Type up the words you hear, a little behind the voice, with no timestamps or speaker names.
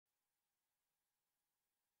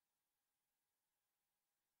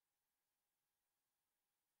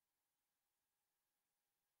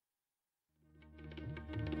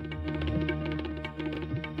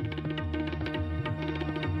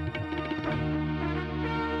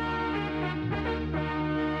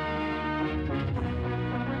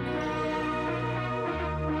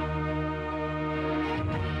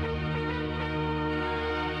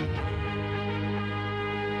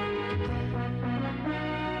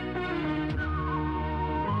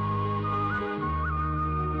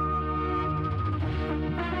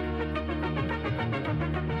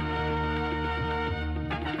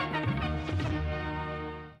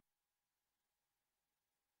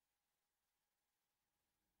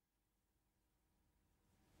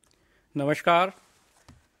नमस्कार।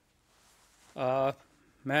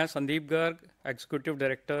 मैं Sandeep Garg, Executive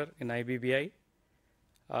Director in IBBI.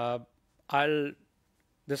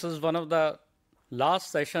 This is one of the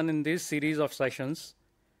last session in this series of sessions.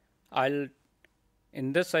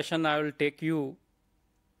 In this session, I will take you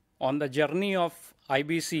on the journey of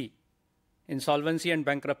IBC, Insolvency and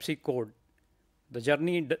Bankruptcy Code, the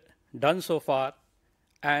journey done so far,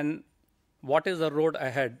 and what is the road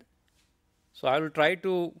ahead. So I will try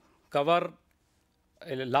to cover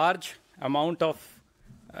a large amount of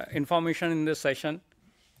information in this session.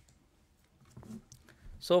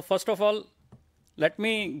 So first of all, let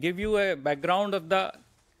me give you a background of the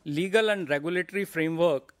legal and regulatory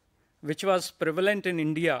framework which was prevalent in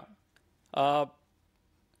India for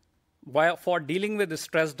dealing with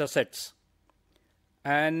distressed assets.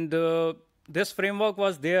 And this framework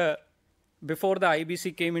was there before the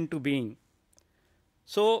IBC came into being.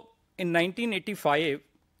 So in 1985,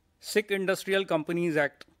 Sikh Industrial Companies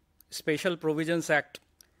Act, Special Provisions Act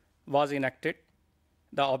was enacted.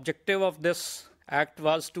 The objective of this act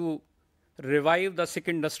was to revive the Sikh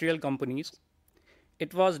industrial companies.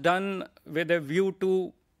 It was done with a view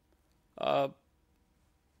to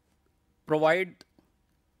provide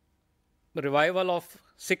revival of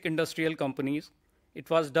Sikh industrial companies. It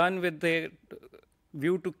was done with the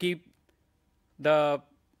view to keep the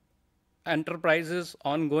enterprises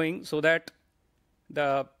ongoing so that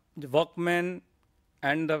the workmen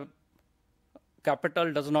and the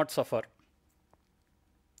capital does not suffer.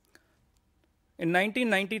 In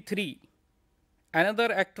 1993,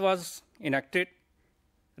 another act was enacted,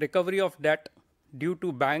 recovery of debt due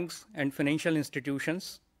to banks and financial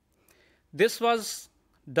institutions. This was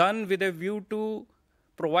done with a view to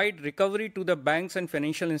provide recovery to the banks and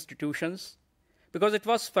financial institutions because it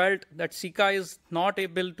was felt that SICA is not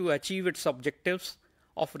able to achieve its objectives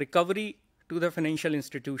of recovery to the financial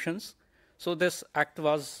institutions. So this act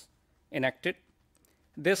was enacted.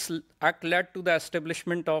 This act led to the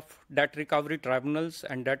establishment of debt recovery tribunals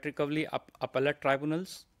and debt recovery appellate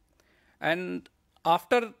tribunals. And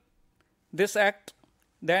after this act,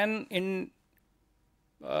 then in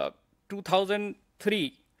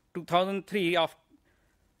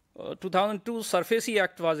 2002 SURFACE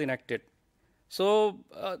Act was enacted. So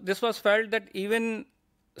this was felt that even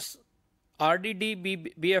RDD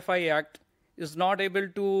BFI Act is not able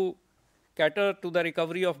to cater to the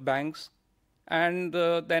recovery of banks, and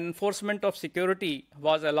the enforcement of security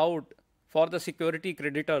was allowed for the security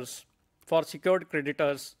creditors, for secured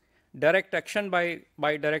creditors, direct action by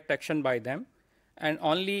direct action by them, and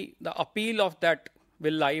only the appeal of that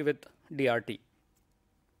will lie with DRT.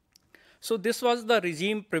 So this was the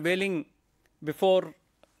regime prevailing before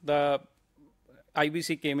the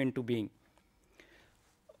IBC came into being.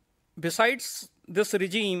 Besides this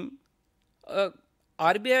regime,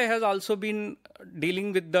 RBI has also been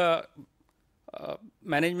dealing with the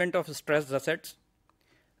management of stressed assets.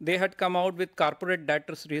 They had come out with corporate debt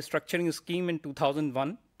restructuring scheme in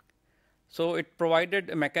 2001. So it provided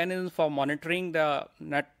a mechanism for monitoring the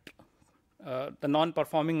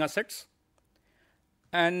non-performing assets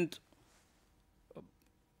and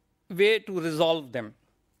way to resolve them.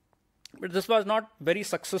 But this was not very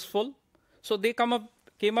successful. So they came up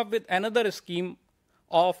with another scheme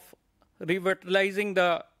of revitalizing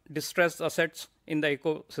the distressed assets in the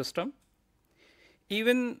ecosystem.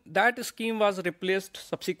 Even that scheme was replaced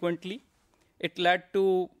subsequently. It led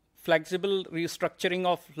to flexible restructuring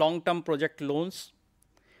of long-term project loans,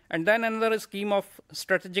 and then another scheme of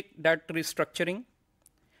strategic debt restructuring,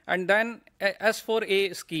 and then a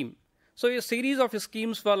S4A scheme. So a series of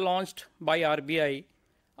schemes were launched by RBI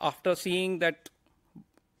after seeing that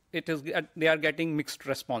they are getting mixed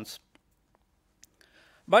response.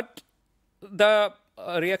 But the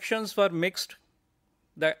reactions were mixed.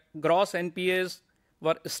 The gross NPAs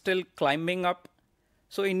were still climbing up.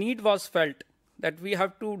 So a need was felt that we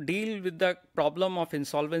have to deal with the problem of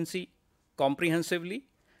insolvency comprehensively.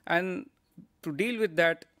 And to deal with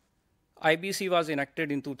that, IBC was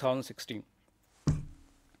enacted in 2016.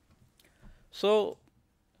 So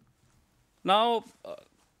now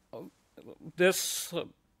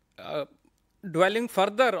dwelling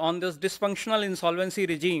further on this dysfunctional insolvency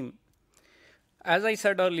regime, as I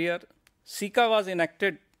said earlier, SICA was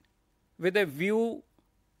enacted with a view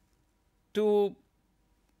to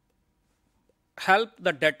help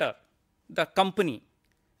the debtor, the company,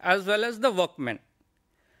 as well as the workmen.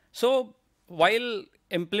 So while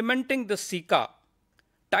implementing the SICA,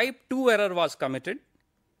 type 2 error was committed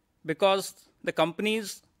because the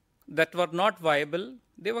companies that were not viable,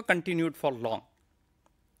 they were continued for long.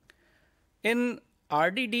 In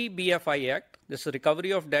RDD BFI Act, this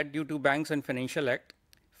Recovery of Debt Due to Banks and Financial Act,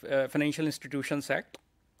 Financial Institutions Act.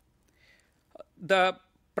 The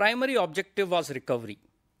primary objective was recovery,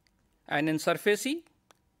 and in SURFACE,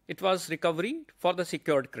 it was recovery for the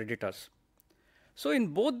secured creditors. So in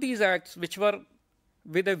both these acts, which were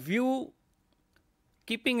with a view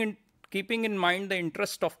keeping in mind the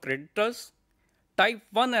interest of creditors, type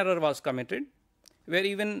 1 error was committed, where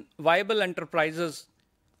even viable enterprises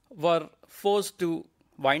were forced to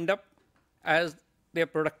wind up as their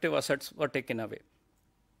productive assets were taken away.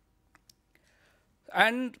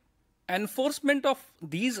 And enforcement of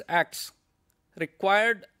these acts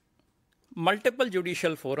required multiple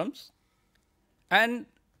judicial forums, and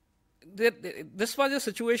this was a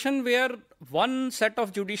situation where one set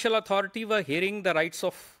of judicial authority were hearing the rights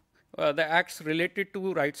of the acts related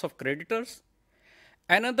to rights of creditors.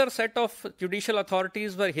 Another set of judicial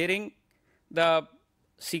authorities were hearing the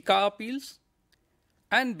SICA appeals,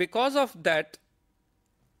 and because of that,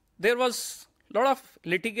 there was a lot of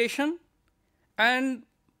litigation, and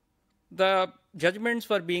the judgments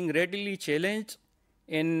were being readily challenged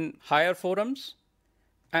in higher forums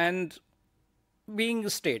and being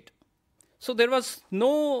stayed. So there was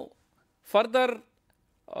no further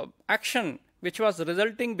action which was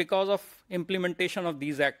resulting because of implementation of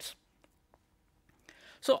these acts.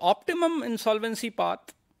 So optimum insolvency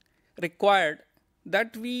path required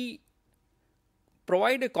that we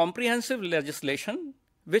provide a comprehensive legislation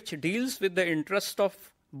which deals with the interest of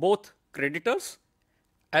both creditors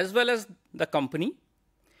as well as the company,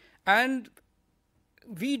 and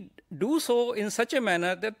we do so in such a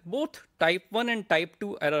manner that both type 1 and type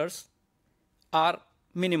 2 errors are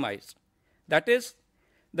minimized. That is,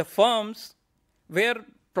 the firms where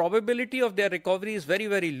probability of their recovery is very,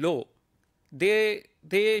 very low, they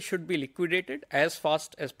should be liquidated as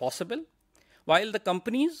fast as possible, while the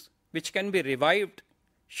companies which can be revived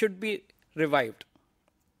should be revived.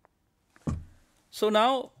 So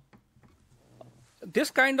now,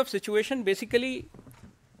 this kind of situation basically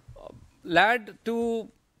led to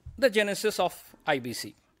the genesis of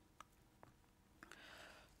IBC.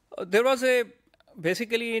 There was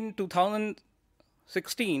basically in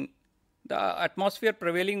 2016, the atmosphere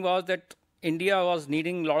prevailing was that India was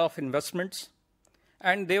needing a lot of investments,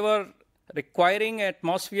 and they were requiring an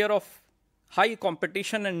atmosphere of high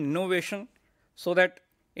competition and innovation so that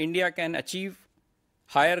India can achieve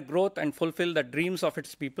higher growth and fulfill the dreams of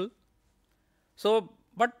its people. So,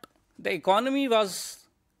 but the economy was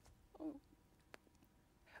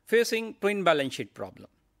facing twin balance sheet problem.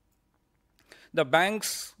 The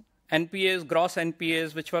banks' NPAs, gross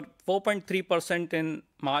NPAs, which were 4.3% in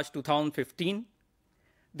March 2015,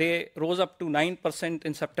 they rose up to 9%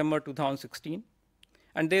 in September 2016,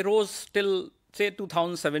 and they rose till, say,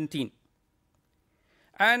 2017.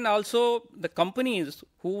 And also, the companies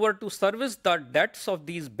who were to service the debts of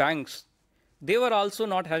these banks, they were also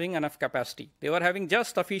not having enough capacity. They were having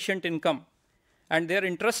just sufficient income, and their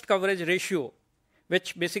interest coverage ratio,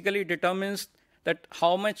 which basically determines that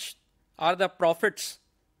how much are the profits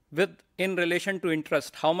in relation to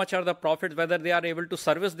interest, how much are the profits, whether they are able to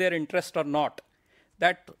service their interest or not.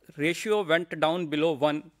 That ratio went down below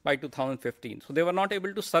 1 by 2015. So they were not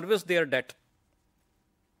able to service their debt.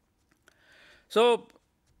 So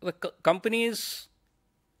the companies,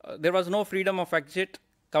 there was no freedom of exit.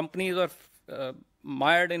 Companies were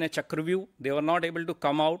mired in a chakravyuh. They were not able to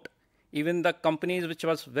come out. Even the companies which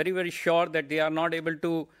was very, very sure that they are not able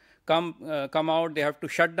to come out, they have to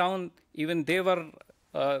shut down. Even they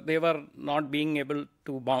were not being able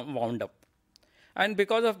to wound up. And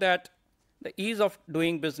because of that, the ease of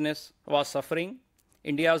doing business was suffering.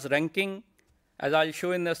 India's ranking, as I'll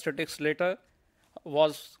show in the statistics later,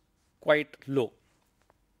 was quite low.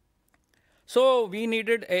 So we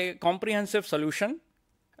needed a comprehensive solution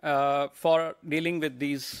for dealing with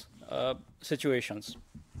these situations.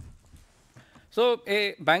 So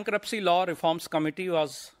a bankruptcy law reforms committee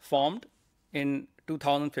was formed in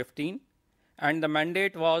 2015, and the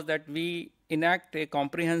mandate was that we enact a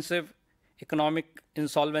comprehensive economic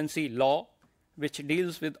insolvency law which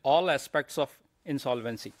deals with all aspects of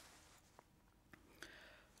insolvency.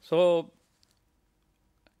 So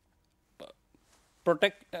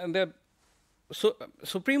the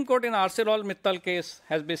Supreme Court in ArcelorMittal case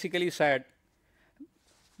has basically said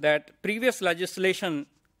that previous legislation,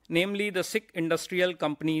 namely the Sikh Industrial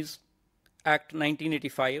Companies Act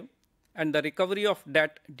 1985 and the Recovery of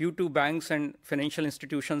Debt Due to Banks and Financial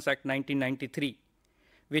Institutions Act 1993,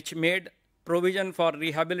 which made provision for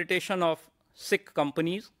rehabilitation of Sikh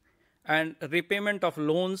companies and repayment of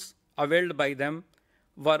loans availed by them,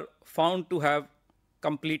 were found to have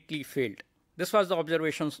completely failed. This was the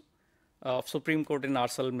observations of Supreme Court in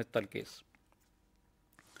ArcelorMittal case.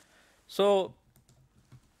 So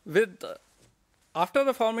with after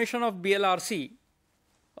the formation of BLRC,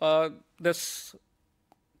 this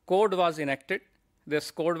code was enacted.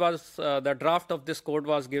 This code was the draft of this code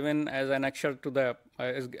was given as an annexure to the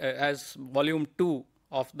as volume 2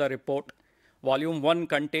 of the report. Volume 1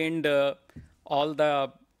 contained all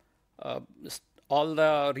the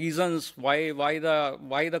reasons why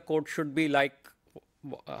the code should be like,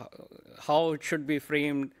 how it should be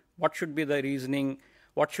framed, what should be the reasoning,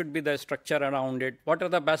 what should be the structure around it, what are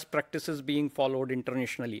the best practices being followed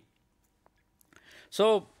internationally.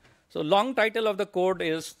 So long title of the code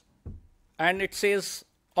is, and it says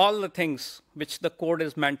all the things which the code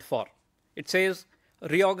is meant for. It says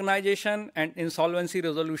reorganization and insolvency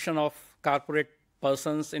resolution of corporate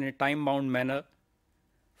persons in a time-bound manner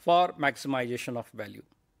for maximization of value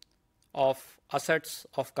of assets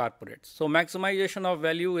of corporates. So maximization of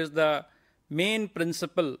value is the main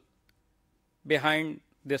principle behind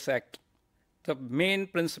this act, the main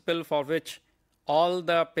principle for which all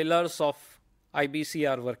the pillars of IBC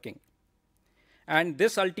are working. And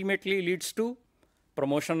this ultimately leads to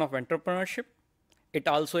promotion of entrepreneurship. It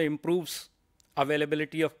also improves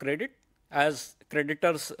availability of credit. As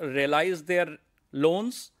creditors realize their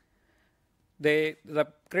loans, the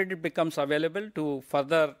credit becomes available to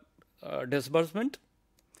further disbursement,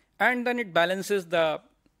 and then it balances the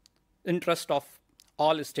interest of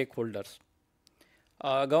all stakeholders.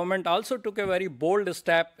 Government also took a very bold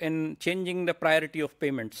step in changing the priority of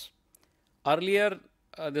payments. Earlier,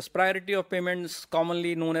 this priority of payments,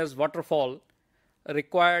 commonly known as waterfall,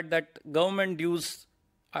 required that government dues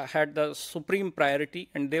had the supreme priority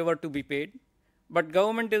and they were to be paid. But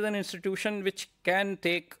government is an institution which can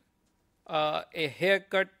take a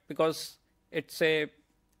haircut because it's a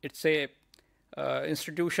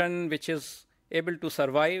institution which is able to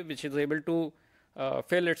survive, which is able to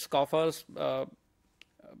fill its coffers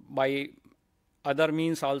by other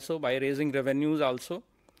means also, by raising revenues also,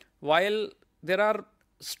 while there are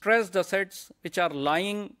stressed assets which are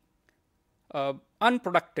lying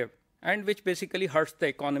unproductive and which basically hurts the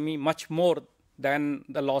economy much more than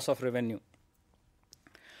the loss of revenue.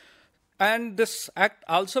 And this act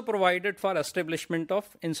also provided for establishment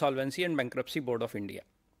of Insolvency and Bankruptcy Board of India.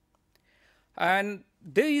 And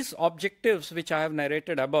these objectives which I have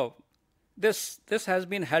narrated above, this has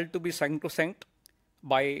been held to be sacrosanct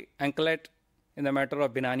by Anklet in the matter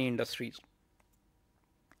of Binani Industries.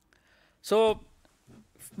 So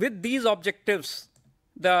with these objectives,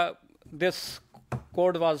 this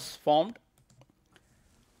code was formed.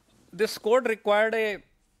 This code required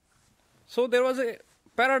so there was a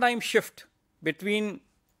paradigm shift between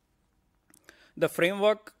the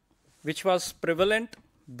framework which was prevalent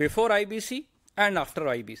before IBC and after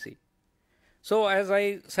IBC. So as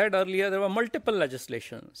I said earlier, there were multiple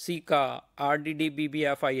legislations, SICA, RDD,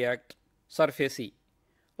 BBFI Act, SURFACE.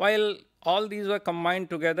 While all these were combined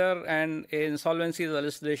together and insolvency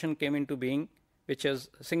legislation came into being, which is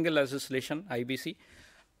single legislation, IBC.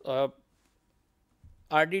 RDD,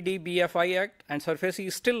 BFI Act and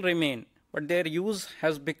SURFACE still remain, but their use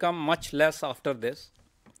has become much less after this.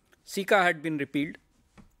 SICA had been repealed.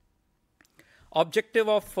 Objective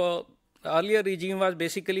of earlier regime was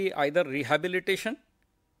basically either rehabilitation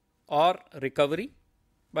or recovery,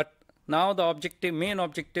 but now the main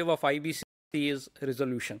objective of IBC is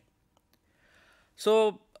resolution.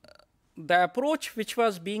 So the approach which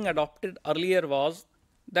was being adopted earlier was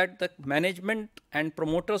that the management and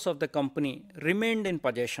promoters of the company remained in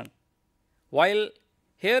possession, while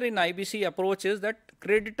here in IBC approach is that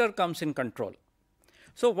creditor comes in control.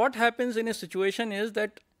 So what happens in a situation is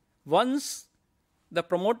that once the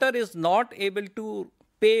promoter is not able to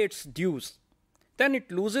pay its dues, then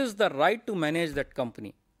it loses the right to manage that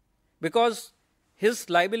company because his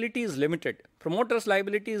liability is limited. Promoter's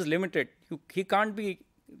liability is limited. He can't be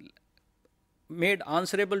made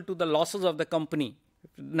answerable to the losses of the company.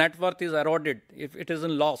 Net worth is eroded if it is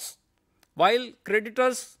in loss, while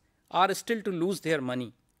creditors are still to lose their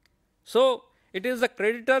money. So it is the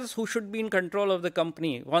creditors who should be in control of the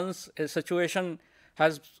company once a situation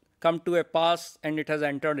has come to a pass and it has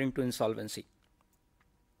entered into insolvency.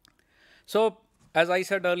 So as I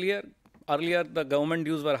said earlier the government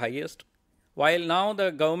dues were highest, while now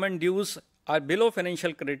the government dues are below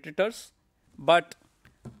financial creditors, but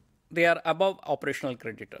they are above operational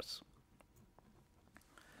creditors.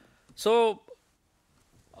 So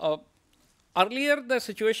earlier the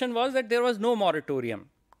situation was that there was no moratorium.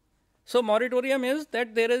 So moratorium is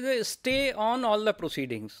that there is a stay on all the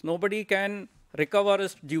proceedings. Nobody can recover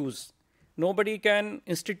his dues. Nobody can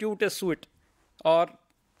institute a suit or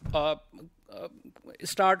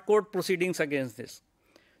start court proceedings against this.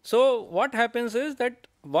 So what happens is that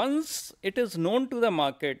once it is known to the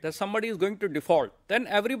market that somebody is going to default, then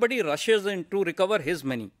everybody rushes in to recover his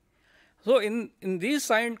money. So in these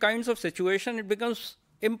kinds of situation, it becomes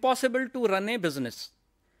impossible to run a business.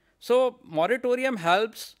 So moratorium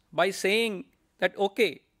helps by saying that,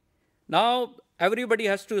 okay, now everybody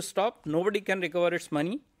has to stop. Nobody can recover its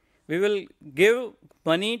money. We will give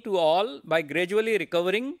money to all by gradually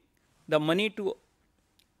recovering the money to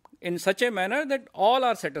in such a manner that all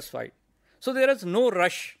are satisfied. So there is no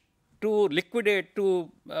rush to liquidate,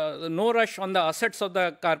 no rush on the assets of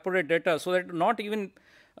the corporate debtor, so that not even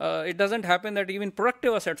it doesn't happen that even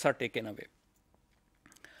productive assets are taken away.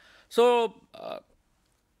 So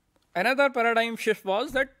another paradigm shift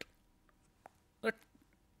was that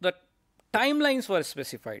the timelines were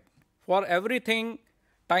specified for everything.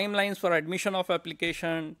 Timelines for admission of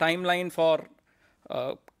application, timeline for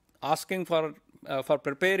asking for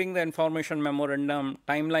preparing the information memorandum,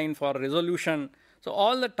 timeline for resolution. So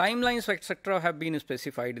all the timelines, etc., have been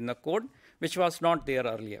specified in the code, which was not there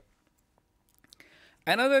earlier.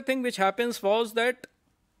 Another thing which happens was that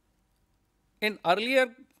in earlier,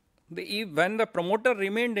 when the promoter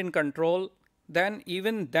remained in control, then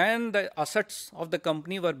the assets of the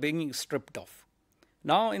company were being stripped off.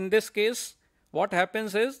 Now in this case, what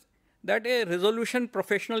happens is that a resolution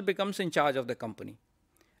professional becomes in charge of the company.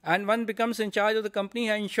 And one becomes in charge of the company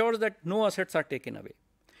and ensures that no assets are taken away.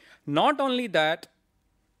 Not only that,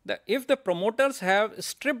 if the promoters have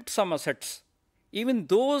stripped some assets, even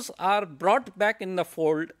those are brought back in the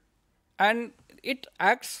fold, and it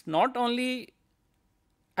acts not only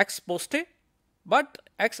ex poste, but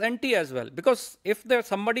ex ante as well. Because if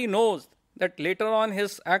somebody knows that later on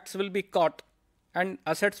his acts will be caught and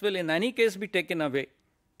assets will in any case be taken away,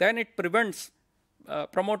 then it prevents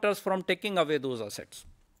promoters from taking away those assets.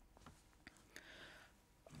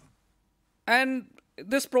 And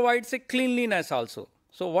this provides a cleanliness also.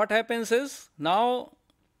 So what happens is now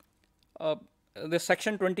this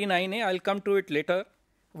section 29A, I'll come to it later,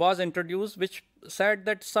 was introduced, which said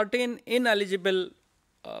that certain ineligible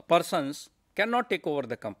persons cannot take over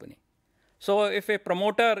the company. So if a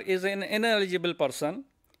promoter is an ineligible person,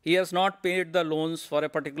 he has not paid the loans for a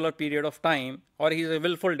particular period of time, or he is a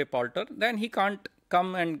willful defaulter, then he can't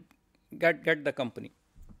come and get the company.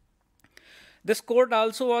 This code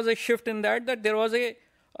also was a shift in that there was a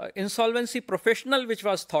insolvency professional which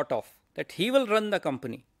was thought of, that he will run the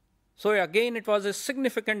company. So again, it was a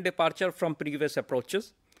significant departure from previous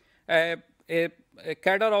approaches. A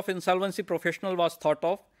cadre of insolvency professional was thought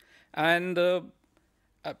of, and to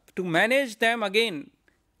manage them again,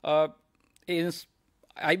 IBBI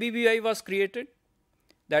was created,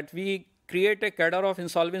 that we create a cadre of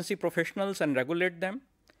insolvency professionals and regulate them.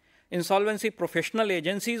 Insolvency professional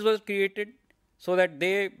agencies were created so that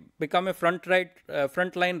they become a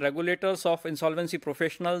frontline regulators of insolvency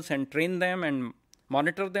professionals and train them and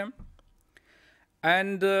monitor them.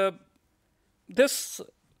 And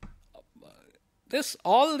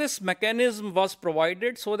all this mechanism was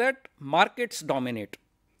provided so that markets dominate.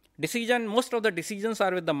 Most of the decisions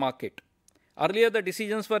are with the market. Earlier, the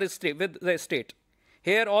decisions were with the state.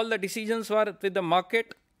 Here, all the decisions were with the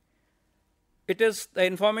market. It is the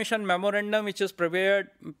information memorandum which is prepared,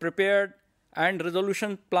 and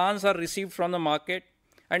resolution plans are received from the market.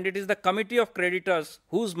 And it is the committee of creditors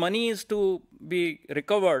whose money is to be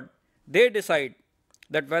recovered. They decide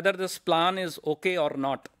that whether this plan is okay or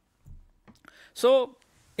not. So,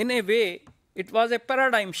 in a way, it was a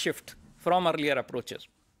paradigm shift from earlier approaches.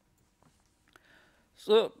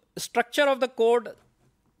 So, structure of the code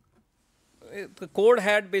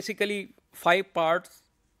had basically 5 parts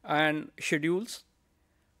and schedules.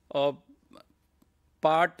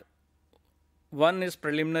 Part 1 is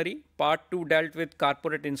preliminary. Part 2 dealt with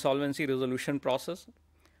corporate insolvency resolution process.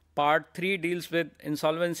 Part 3 deals with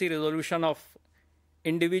insolvency resolution of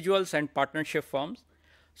individuals and partnership firms.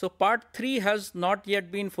 So part 3 has not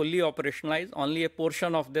yet been fully operationalized. Only a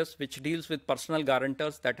portion of this, which deals with personal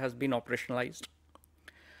guarantors, that has been operationalized.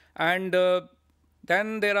 And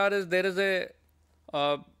then there is a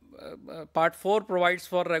part 4 provides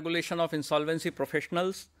for regulation of insolvency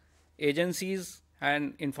professionals, agencies,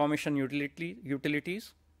 and information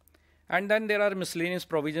utilities. And then there are miscellaneous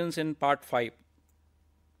provisions in part 5.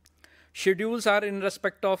 Schedules are in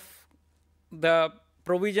respect of the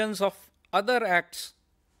provisions of other acts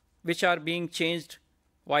which are being changed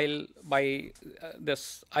by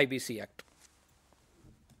this IBC Act.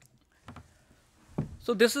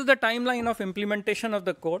 So this is the timeline of implementation of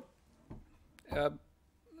the code.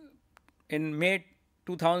 In May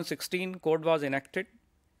 2016, code was enacted.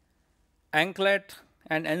 ANCLET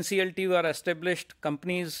and NCLT were established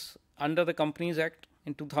companies under the Companies Act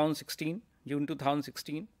in 2016. June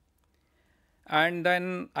 2016. And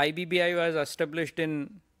then IBBI was established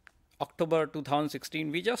in October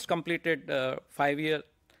 2016. We just completed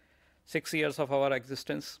 6 years of our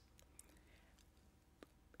existence.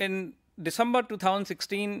 In December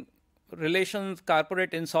 2016,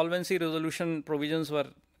 corporate insolvency resolution provisions were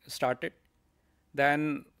started.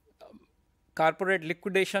 Then corporate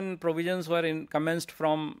liquidation provisions were commenced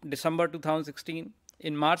from December 2016.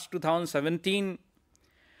 In March 2017,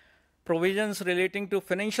 provisions relating to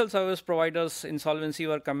financial service providers insolvency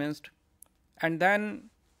were commenced. And then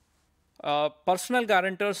personal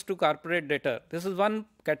guarantors to corporate debtor. This is one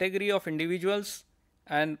category of individuals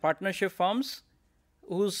and partnership firms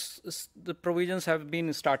whose the provisions have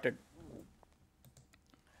been started.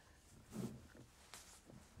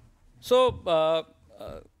 So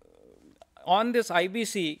on this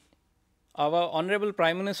IBC, our Honorable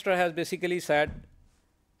Prime Minister has basically said,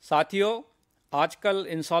 साथियों, आजकल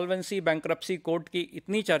insolvency bankruptcy code की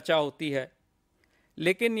इतनी चर्चा होती है,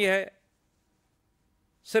 लेकिन यह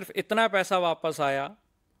सिर्फ इतना पैसा वापस आया,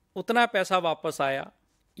 उतना पैसा वापस आया,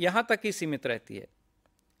 यहाँ तक ही सीमित रहती है,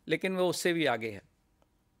 लेकिन वो उससे भी आगे है।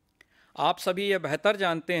 आप सभी ये बेहतर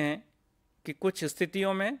जानते हैं कि कुछ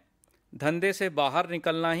स्थितियों में धंधे से बाहर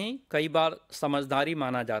निकलना ही कई बार समझदारी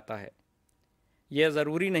माना जाता है। यह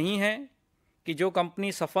ज़रूरी नहीं है कि जो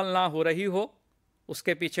कंपनी सफल ना हो रही हो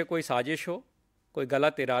उसके पीछे कोई साजिश हो, कोई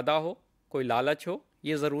गलत इरादा हो, कोई लालच हो,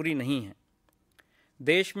 ये ज़रूरी नहीं है।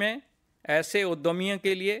 देश में ऐसे उद्यमियों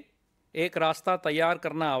के लिए एक रास्ता तैयार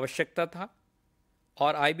करना आवश्यकता था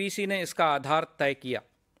और आईबीसी ने इसका आधार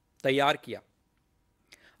तैयार किया।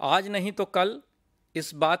 आज नहीं तो कल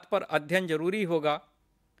इस बात पर अध्ययन जरूरी होगा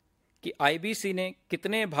कि आईबीसी ने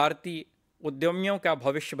कितने भारतीय उद्यमियों का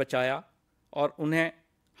भविष्य बचाया और उन्हें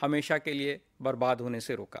हमेशा के लिए बर्बाद होने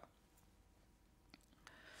से रोका।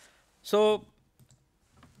 So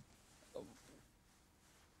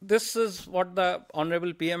this is what the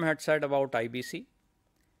Honorable PM had said about IBC.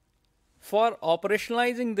 For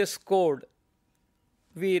operationalizing this code,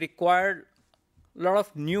 we required a lot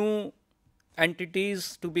of new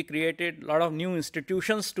entities to be created, a lot of new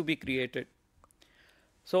institutions to be created.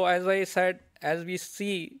 So as I said, as we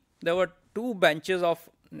see, there were 2 benches of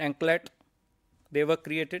NCLAT, they were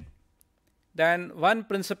created. Then 1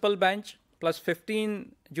 principal bench plus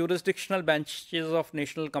 15 jurisdictional benches of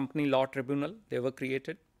National Company Law Tribunal, they were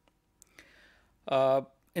created.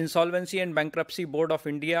 Insolvency and Bankruptcy Board of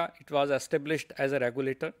India, it was established as a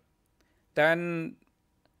regulator. Then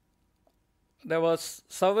there was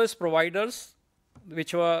service providers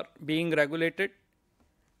which were being regulated.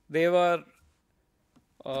 They were,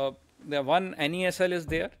 the one NESL is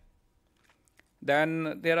there.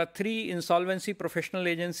 Then there are 3 insolvency professional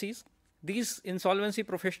agencies. These insolvency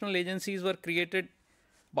professional agencies were created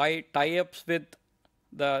by tie-ups with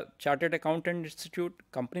the Chartered Accountant Institute,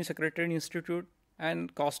 Company Secretary Institute,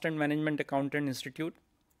 and Cost and Management Accountant Institute.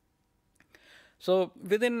 So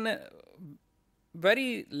within a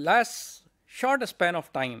very short span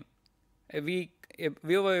of time, we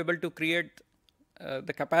were able to create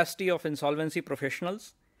the capacity of insolvency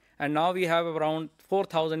professionals, and now we have around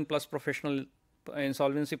 4,000 plus professional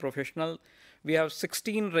insolvency professionals. We have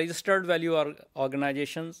 16 registered value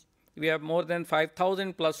organizations. We have more than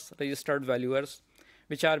 5,000 plus registered valuers,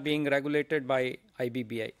 which are being regulated by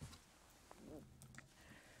IBBI.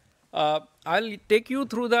 I'll take you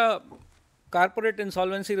through the corporate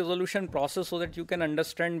insolvency resolution process so that you can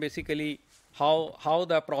understand basically how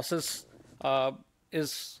the process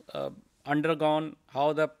is undergone,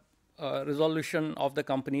 how the resolution of the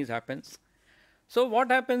companies happens. So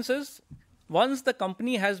what happens is, once the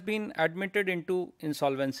company has been admitted into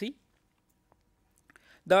insolvency,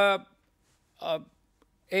 the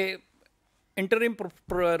interim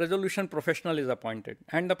resolution professional is appointed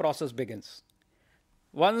and the process begins.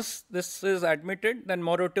 Once this is admitted, then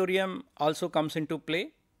moratorium also comes into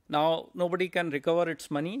play. Now nobody can recover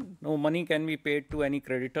its money, no money can be paid to any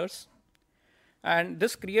creditors, and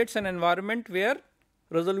this creates an environment where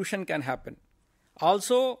resolution can happen.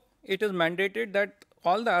 Also, it is mandated that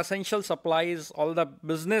all the essential supplies, all the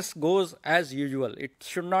business goes as usual. It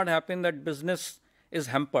should not happen that business is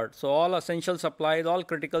hampered. So all essential supplies, all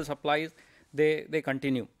critical supplies, they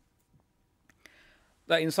continue.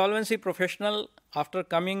 The insolvency professional, after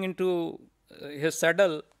coming into his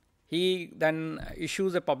saddle, he then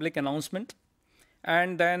issues a public announcement,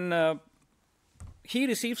 and then he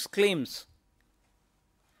receives claims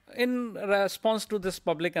in response to this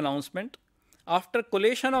public announcement. After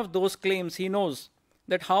collation of those claims, he knows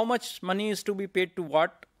that how much money is to be paid to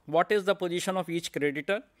what is the position of each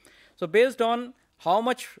creditor. So based on how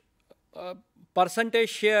much percentage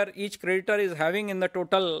share each creditor is having in the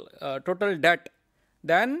total debt,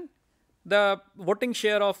 then the voting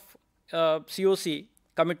share of COC,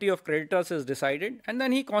 Committee of Creditors, is decided, and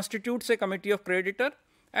then he constitutes a Committee of Creditor,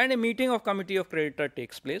 and a meeting of Committee of Creditor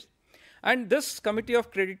takes place. And this Committee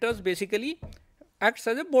of Creditors basically acts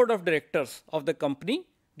as a board of directors of the company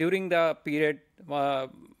during the period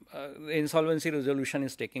insolvency resolution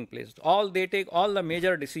is taking place. They take all the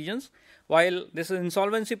major decisions, while this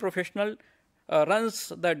insolvency professional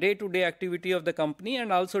runs the day-to-day activity of the company,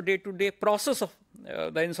 and also day-to-day process of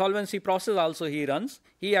the insolvency process also he runs.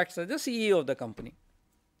 He acts as the CEO of the company.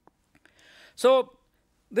 So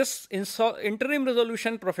this interim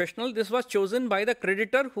resolution professional, this was chosen by the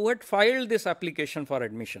creditor who had filed this application for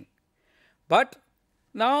admission. But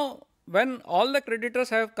now when all the creditors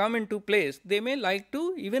have come into place, they may like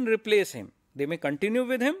to even replace him. They may continue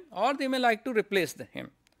with him, or they may like to replace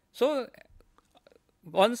him. So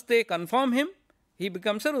once they confirm him, he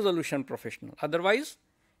becomes a resolution professional. Otherwise,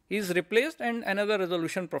 he is replaced and another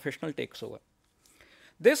resolution professional takes over.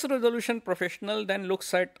 This resolution professional then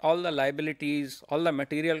looks at all the liabilities, all the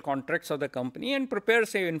material contracts of the company, and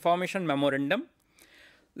prepares an information memorandum.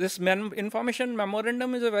 This information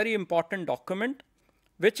memorandum is a very important document,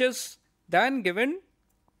 which is then given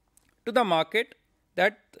to the market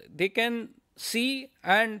that they can see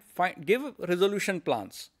and give resolution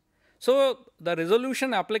plans. So the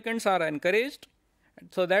resolution applicants are encouraged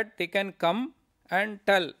so that they can come and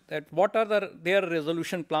tell that what are their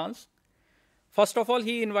resolution plans. First of all,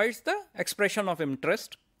 he invites the expression of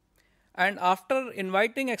interest, and after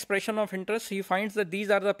inviting expression of interest, he finds that these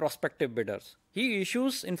are the prospective bidders. He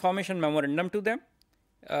issues information memorandum to them.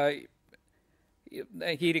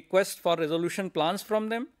 He requests for resolution plans from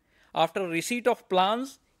them. After receipt of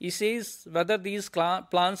plans, he says whether these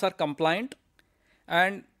plans are compliant,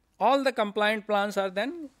 and all the compliant plans are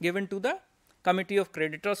then given to the Committee of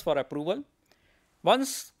Creditors for approval.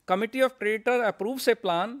 Once Committee of Creditors approves a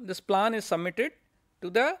plan, this plan is submitted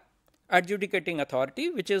to the adjudicating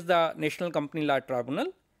authority, which is the National Company Law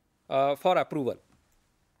Tribunal, for approval.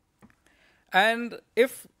 And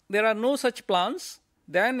if there are no such plans,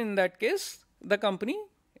 then in that case, the company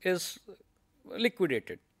is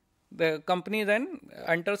liquidated. The company then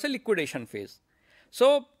enters a liquidation phase.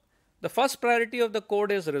 So the first priority of the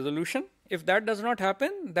code is resolution. If that does not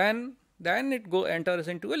happen, then it enters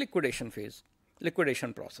into a liquidation phase,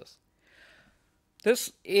 liquidation process.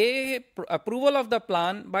 This approval of the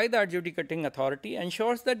plan by the adjudicating authority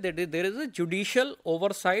ensures that there is a judicial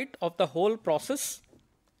oversight of the whole process.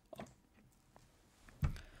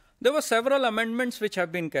 There were several amendments which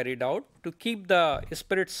have been carried out to keep the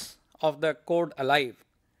spirits of the code alive,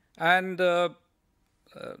 and the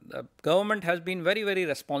government has been very, very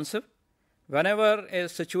responsive. Whenever a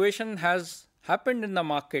situation has happened in the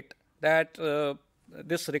market that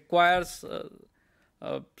this requires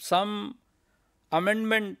some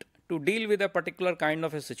amendment to deal with a particular kind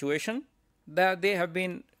of a situation, that they have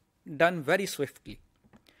been done very swiftly.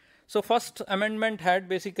 So first amendment had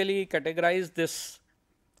basically categorized this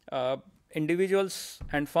individuals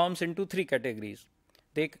and firms into three categories.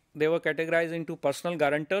 They were categorized into personal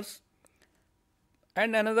guarantors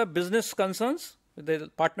and another business concerns, the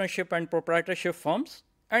partnership and proprietorship firms,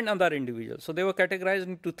 and other individuals. So they were categorized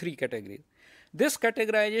into three categories. This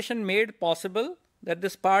categorization made possible that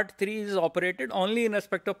this part 3 is operated only in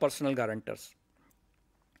respect of personal guarantors,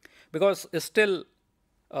 because still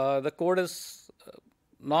the code is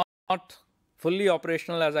not fully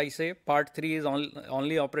operational. As I say, part 3 is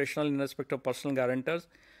only operational in respect of personal guarantors.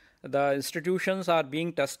 The institutions are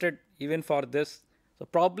being tested even for this. So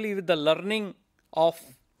probably with the learning of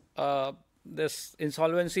this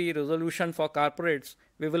insolvency resolution for corporates,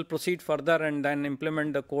 we will proceed further and then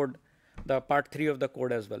implement the code, the part 3 of the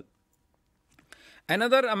code as well.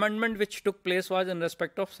 Another amendment which took place was in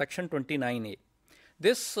respect of section 29A.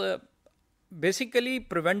 This basically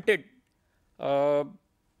prevented the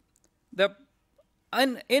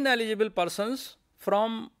ineligible persons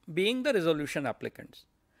from being the resolution applicants.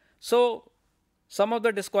 So some of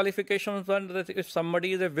the disqualifications were that if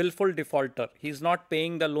somebody is a willful defaulter, he is not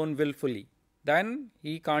paying the loan willfully, then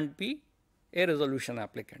he can't be a resolution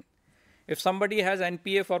applicant. If somebody has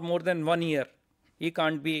NPA for more than 1 year, he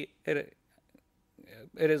can't be a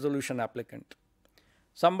resolution applicant.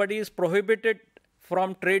 Somebody is prohibited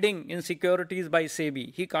from trading in securities by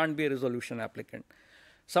SEBI, he can't be a resolution applicant.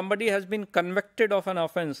 Somebody has been convicted of an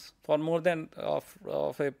offense for more than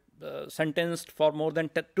sentenced for more than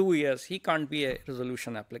 2 years, he can't be a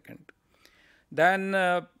resolution applicant. Then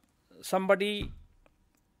somebody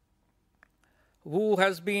who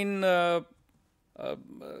has been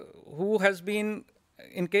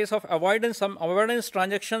in case of avoidance, some avoidance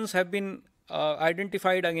transactions have been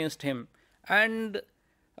identified against him, and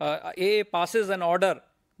A passes an order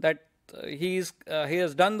that he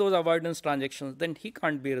has done those avoidance transactions, then he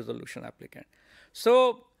can't be a resolution applicant.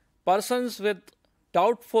 So persons with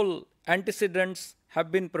doubtful antecedents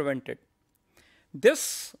have been prevented.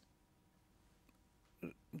 This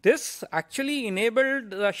actually enabled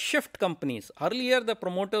the shift companies. Earlier, the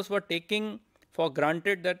promoters were taking for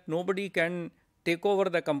granted that nobody can take over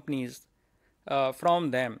the companies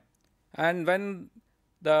from them. And when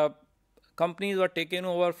the companies were taken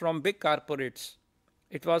over from big corporates,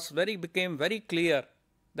 it became very clear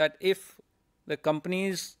that if the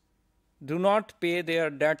companies do not pay their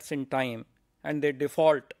debts in time and they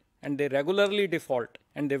default, and they regularly default,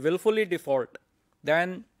 and they willfully default,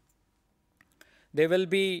 then these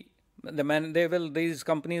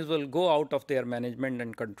companies will go out of their management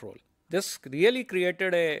and control. This really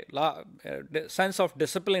created a sense of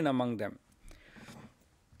discipline among them.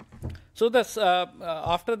 So this,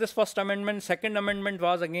 after this first amendment, second amendment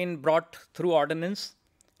was again brought through ordinance,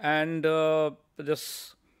 and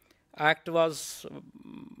this act was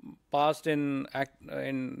passed in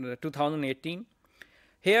 2018.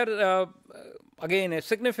 Here, again, a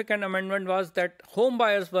significant amendment was that home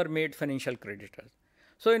buyers were made financial creditors.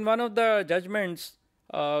 So in one of the judgments,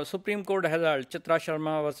 Supreme Court has held, Chitra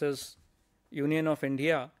Sharma versus Union of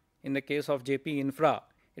India, in the case of JP Infra,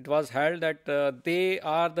 it was held that they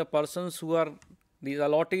are the persons who are, these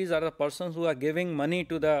allottees are the persons who are giving money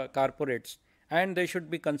to the corporates, and they should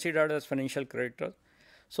be considered as financial creditors.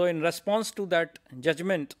 So in response to that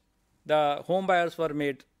judgment, the home buyers were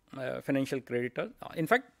made financial creditors. In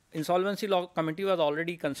fact, Insolvency Law Committee was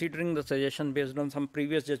already considering the suggestion based on some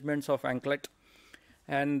previous judgments of Anklet.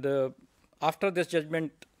 And after this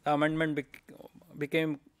judgment, the amendment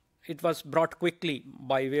it was brought quickly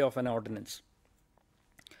by way of an ordinance.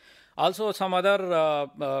 Also, some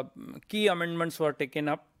other key amendments were taken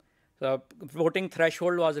up. The voting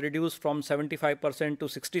threshold was reduced from 75% to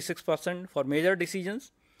 66% for major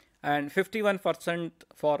decisions and 51%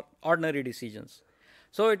 for ordinary decisions.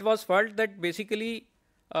 So it was felt that basically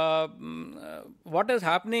what is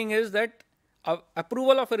happening is that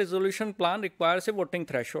approval of a resolution plan requires a voting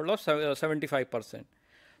threshold of 75%.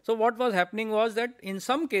 So what was happening was that in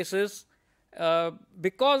some cases,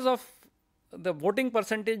 because of the voting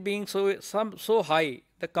percentage being so high,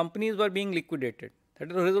 the companies were being liquidated. That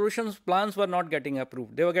the resolution plans were not getting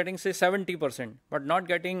approved. They were getting, say, 70%, but not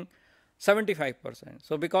getting 75%.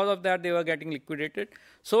 So because of that, they were getting liquidated.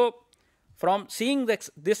 So from seeing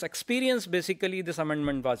this experience, basically this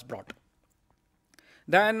amendment was brought.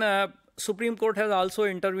 Then Supreme Court has also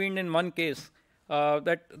intervened in one case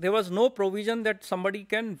that there was no provision that somebody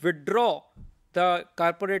can withdraw the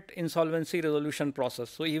corporate insolvency resolution process.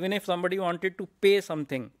 So even if somebody wanted to pay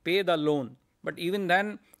something, pay the loan, but even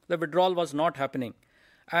then the withdrawal was not happening.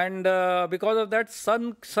 And because of that,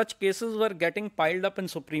 such cases were getting piled up in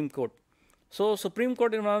Supreme Court. So Supreme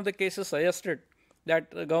Court in one of the cases suggested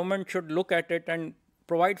that the government should look at it and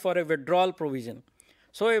provide for a withdrawal provision.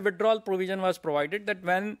 So a withdrawal provision was provided that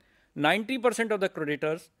when 90% of the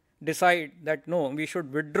creditors decide that no, we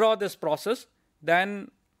should withdraw this process,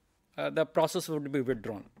 then the process would be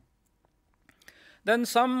withdrawn. Then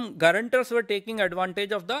some guarantors were taking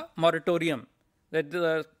advantage of the moratorium.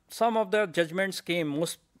 That some of the judgments came.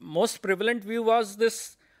 Most prevalent view was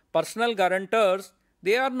this: personal guarantors,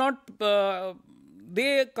 they are not,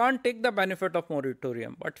 they can't take the benefit of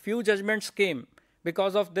moratorium. But few judgments came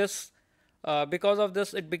because of this.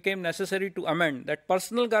 It became necessary to amend that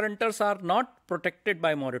personal guarantors are not protected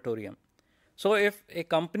by moratorium. So if a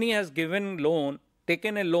company has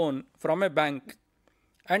taken a loan from a bank,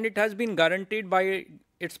 and it has been guaranteed by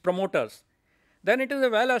its promoters, then it is a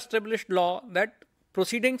well-established law that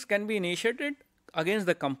proceedings can be initiated against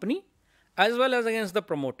the company as well as against the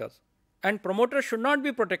promoters. And promoters should not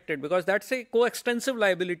be protected because that's a coextensive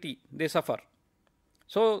liability they suffer.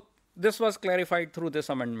 So this was clarified through this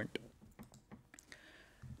amendment.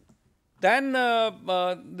 Then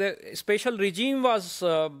the special regime was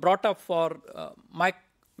brought up for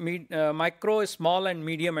micro, small and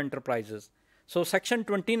medium enterprises. So section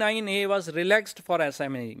 29A was relaxed for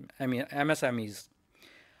MSMEs.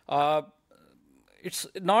 It's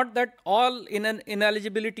not that all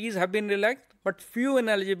ineligibilities have been relaxed, but few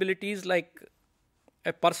ineligibilities, like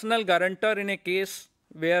a personal guarantor in a case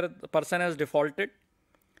where the person has defaulted,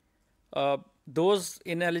 those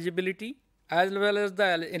ineligibility, as well as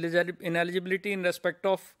the ineligibility in respect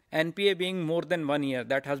of NPA being more than 1 year,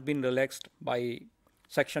 that has been relaxed by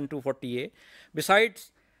section 240A.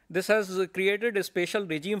 Besides, this has created a special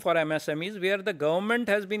regime for MSMEs where the government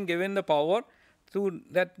has been given the power to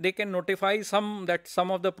that they can notify that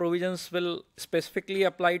some of the provisions will specifically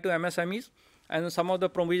apply to MSMEs and some of the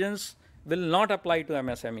provisions will not apply to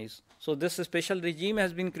MSMEs. So this special regime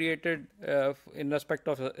has been created in respect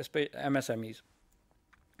of MSMEs.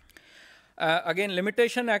 Again,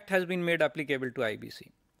 Limitation Act has been made applicable to IBC.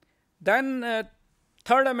 Then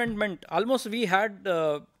third amendment, almost we had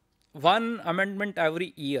one amendment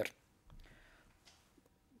every year.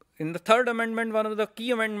 In the third amendment, one of the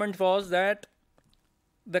key amendments was that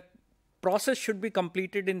the process should be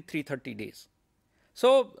completed in 330 days.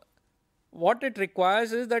 So what it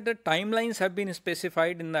requires is that the timelines have been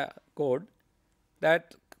specified in the code,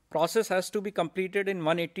 that process has to be completed in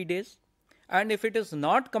 180 days. And if it is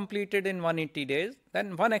not completed in 180 days,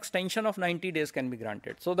 then one extension of 90 days can be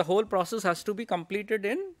granted. So the whole process has to be completed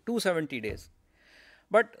in 270 days.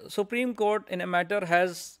 But Supreme Court in a matter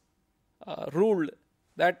has ruled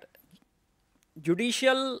that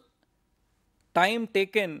judicial time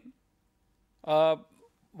taken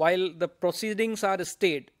while the proceedings are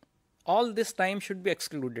stayed, all this time should be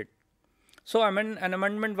excluded. So an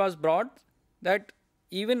amendment was brought that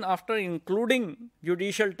even after including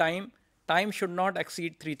judicial time, time should not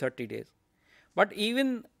exceed 330 days. But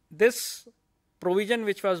even this provision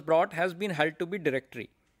which was brought has been held to be directory.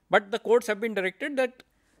 But the courts have been directed that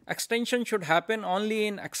extension should happen only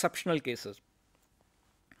in exceptional cases.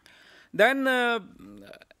 Then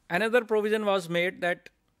another provision was made that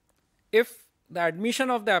if the admission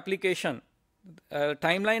of the application,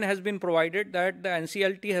 timeline has been provided that the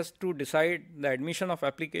NCLT has to decide the admission of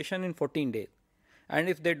application in 14 days. And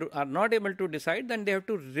if they are not able to decide, then they have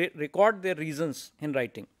to record their reasons in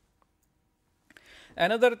writing.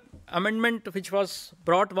 Another amendment which was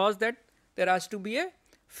brought was that there has to be a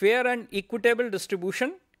fair and equitable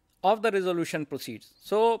distribution of the resolution proceeds.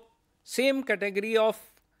 So same category of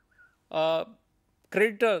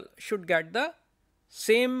creditor should get the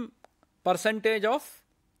same percentage of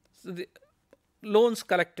the loans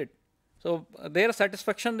collected. So their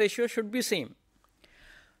satisfaction ratio should be same.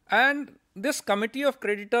 And this committee of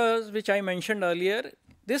creditors which I mentioned earlier,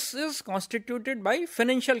 this is constituted by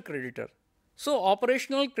financial creditors. So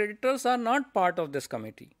operational creditors are not part of this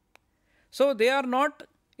committee. So they are not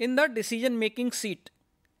in the decision making seat.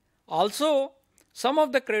 Also, some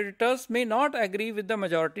of the creditors may not agree with the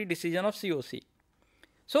majority decision of COC.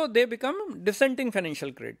 So they become dissenting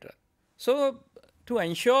financial creditor. So to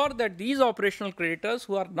ensure that these operational creditors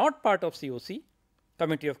who are not part of COC,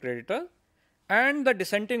 committee of creditors, and the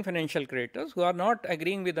dissenting financial creditors who are not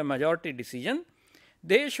agreeing with the majority decision,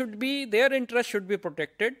 their interest should be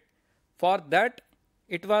protected. For that,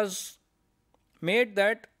 it was made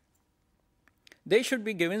that they should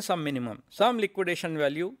be given some minimum, some liquidation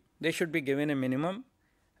value. They should be given a minimum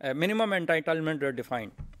entitlement were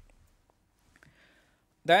defined.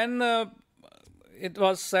 Then it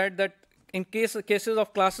was said that in cases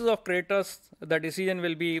of classes of creditors, the decision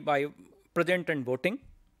will be by present and voting.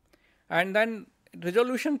 And then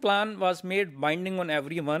resolution plan was made binding on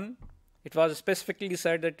everyone. It was specifically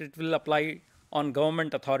said that it will apply on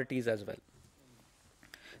government authorities as well.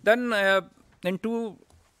 Then in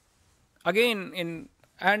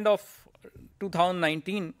end of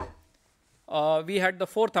 2019, we had the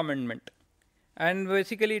fourth amendment. And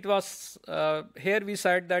basically it was, here we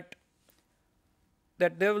said that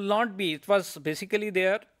there will not be, it was basically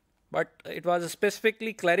there, but it was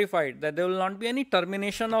specifically clarified that there will not be any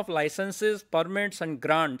termination of licenses, permits and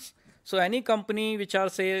grants. So any company which are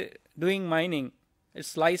say doing mining,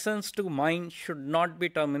 its license to mine should not be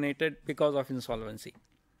terminated because of insolvency.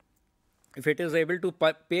 If it is able to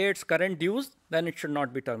pay its current dues, then it should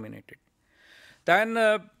not be terminated.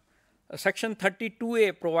 Then Section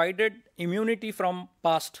 32A provided immunity from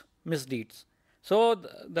past misdeeds. So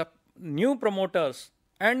the new promoters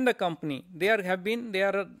and the company, they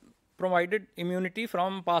are provided immunity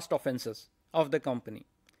from past offences of the company.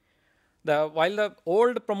 While the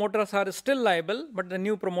old promoters are still liable, but the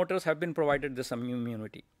new promoters have been provided this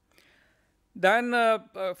immunity. Then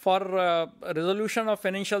for resolution of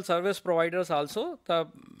financial service providers also,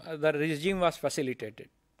 the regime was facilitated.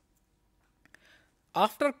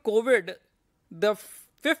 After COVID, the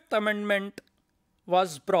fifth amendment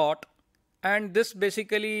was brought, and this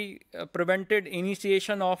basically prevented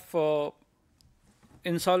initiation of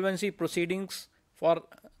insolvency proceedings for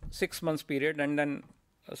 6 months period, and then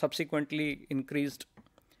subsequently increased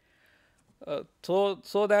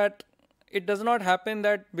so that it does not happen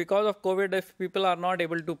that because of COVID, if people are not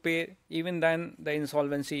able to pay, even then the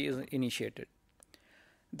insolvency is initiated.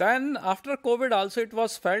 Then after COVID also, it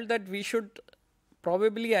was felt that we should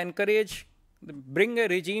probably bring a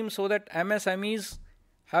regime so that MSMEs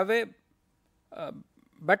have a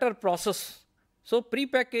better process So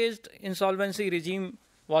prepackaged insolvency regime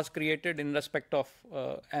was created in respect of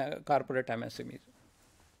corporate MSMEs.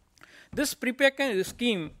 This prepackaged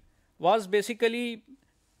scheme was basically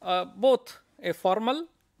both a formal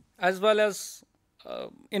as well as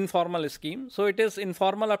informal scheme. So it is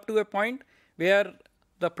informal up to a point where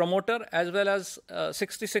the promoter as well as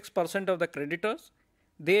 66% of the creditors,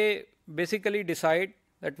 they basically decide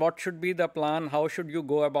that what should be the plan, how should you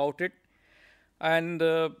go about it, and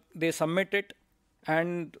they submit it,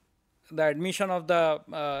 and the admission of the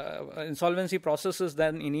insolvency process is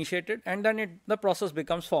then initiated, and then the process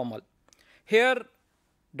becomes formal. Here,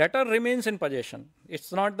 debtor remains in possession.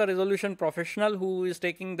 It's not the resolution professional who is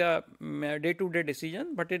taking the day-to-day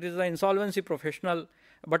decision, but it is the insolvency professional,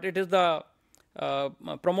 but it is the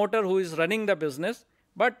promoter who is running the business.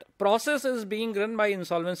 But process is being run by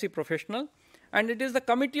insolvency professional, and it is the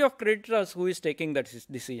committee of creditors who is taking the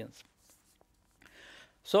decisions.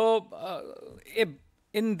 So,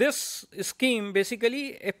 in this scheme,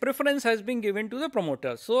 basically a preference has been given to the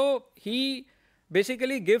promoter. So, he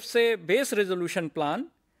basically gives a base resolution plan,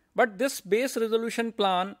 but this base resolution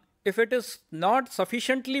plan, if it is not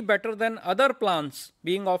sufficiently better than other plans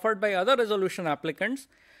being offered by other resolution applicants,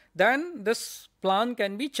 then this plan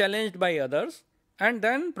can be challenged by others, and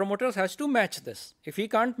then promoters has to match this. If he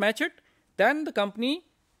can't match it, then the company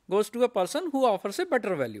goes to a person who offers a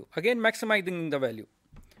better value, again maximizing the value.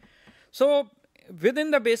 So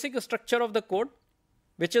within the basic structure of the code,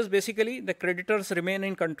 which is basically the creditors remain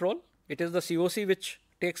in control, it is the COC which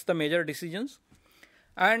takes the major decisions,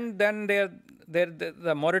 and then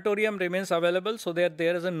the moratorium remains available, so that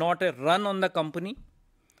there is not a run on the company,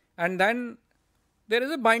 and then there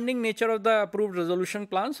is a binding nature of the approved resolution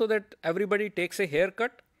plan, so that everybody takes a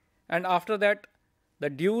haircut, and after that the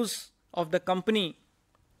dues of the company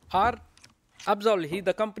are absolved.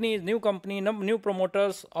 The company is new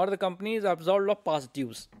promoters, or the company is absolved of past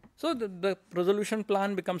dues. So the resolution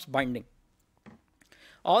plan becomes binding.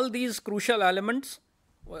 All these crucial elements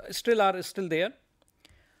are still there.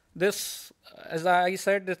 This, as I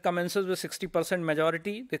said, it commences with 60%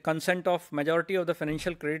 majority, the consent of majority of the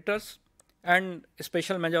financial creditors, and a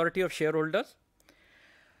special majority of shareholders.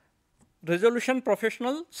 Resolution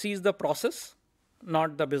professional sees the process,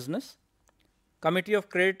 not the business. Committee of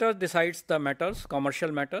creditors decides the matters,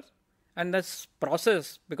 commercial matters, and this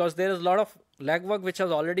process, because there is a lot of legwork which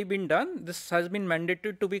has already been done, this has been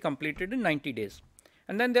mandated to be completed in 90 days.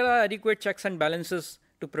 And then there are adequate checks and balances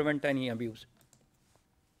to prevent any abuse.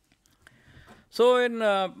 So in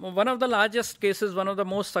one of the largest cases, one of the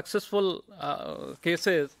most successful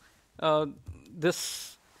cases, it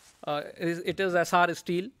is SR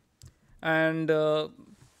Steel, and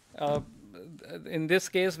in this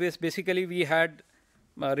case, basically we had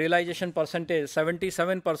realization percentage,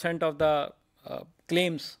 77% of the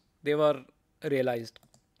claims, they were realized.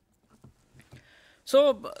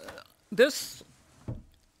 So this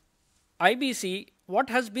IBC, what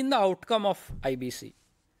has been the outcome of IBC?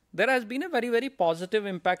 There has been a very, very positive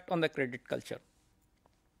impact on the credit culture.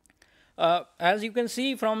 As you can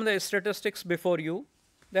see from the statistics before you,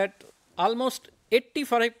 that almost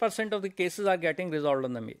 85% of the cases are getting resolved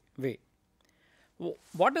on the way.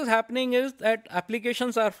 What is happening is that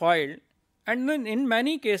applications are filed, and then in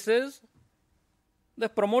many cases, the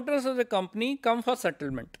promoters of the company come for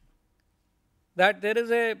settlement. That there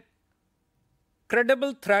is a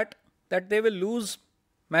credible threat that they will lose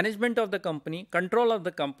management of the company, control of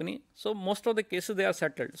the company. So most of the cases, they are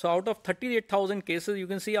settled. So out of 38,000 cases, you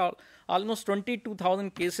can see almost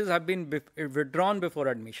 22,000 cases have been withdrawn before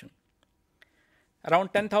admission.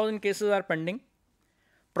 Around 10,000 cases are pending.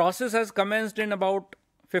 Process has commenced in about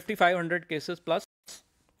 5,500 cases plus.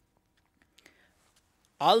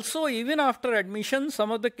 Also, even after admission,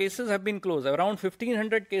 some of the cases have been closed. Around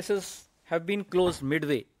 1,500 cases have been closed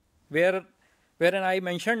midway, wherein I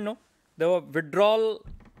mentioned, the withdrawal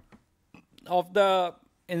of the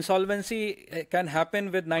insolvency can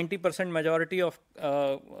happen with 90% majority of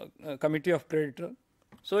committee of creditor.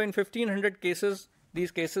 So in 1,500 cases,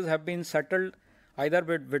 these cases have been settled either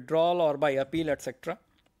with withdrawal or by appeal, etc.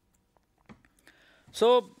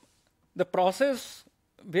 So the process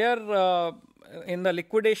where in the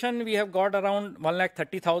liquidation we have got around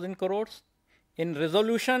 1,30,000 crores. In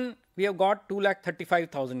resolution we have got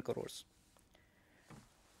 2,35,000 crores.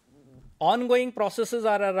 Ongoing processes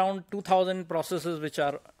are around 2,000 processes which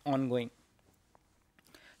are ongoing.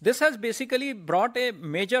 This has basically brought a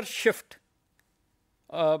major shift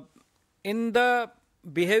in the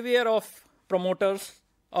behavior of promoters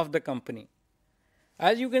of the company.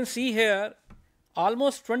 As you can see here,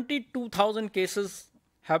 almost 22,000 cases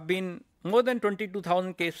have been, more than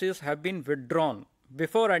 22,000 cases have been withdrawn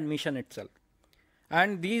before admission itself.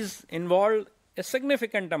 And these involved a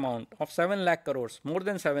significant amount of 7 lakh crores, more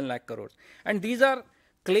than 7 lakh crores. And these are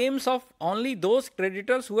claims of only those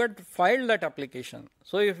creditors who had filed that application.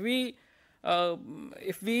 So if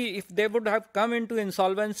they would have come into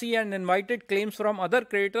insolvency and invited claims from other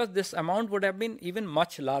creditors, this amount would have been even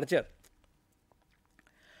much larger.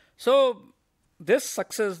 So this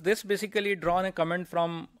basically drawn a comment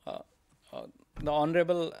from the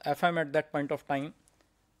Honorable FM at that point of time,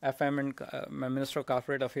 FM and Minister of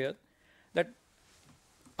Corporate Affairs, that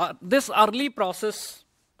this early process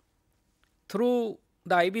through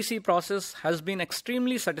the IBC process has been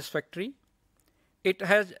extremely satisfactory. It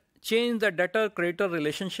has changed the debtor-creditor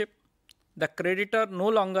relationship. The creditor no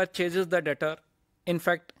longer chases the debtor. In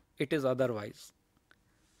fact, it is otherwise.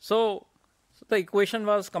 So the equation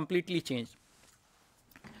was completely changed.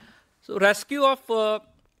 So rescue of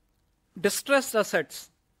distressed assets.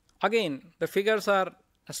 Again, the figures are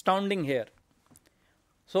astounding here.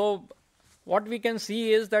 So what we can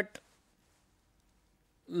see is that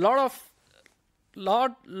lot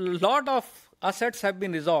of assets have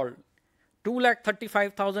been resolved.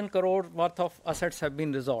 2,35,000 crore worth of assets have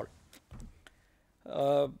been resolved.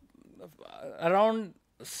 Around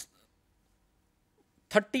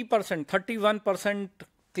 30%, 31%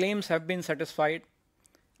 claims have been satisfied.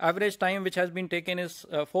 Average time which has been taken is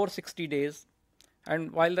 460 days.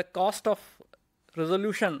 And while the cost of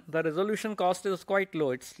resolution, the resolution cost is quite low,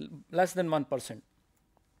 it's less than 1%.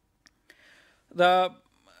 The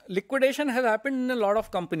liquidation has happened in a lot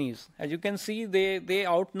of companies. As you can see, they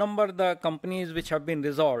outnumber the companies which have been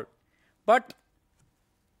resolved. But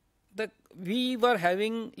we were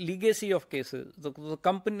having legacy of cases.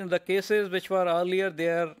 The cases which were earlier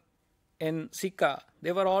there in SICA,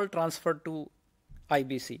 they were all transferred to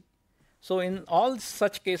IBC. So in all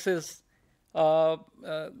such cases,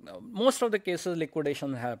 most of the cases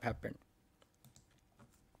liquidation have happened.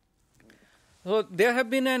 So there have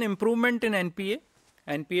been an improvement in NPA.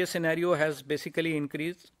 NPA scenario has basically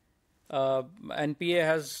increased. NPA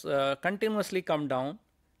has continuously come down.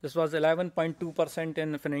 This was 11.2%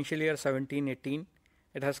 in financial year 17-18.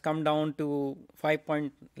 It has come down to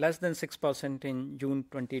less than 6% in June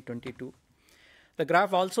 2022. The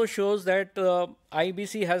graph also shows that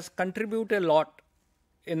IBC has contributed a lot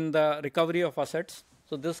in the recovery of assets.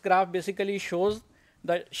 So this graph basically shows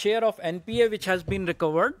the share of NPA which has been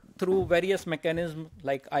recovered through various mechanisms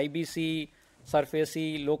like IBC,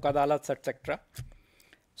 SARFAESI, Lok Adalats, etc.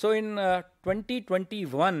 So in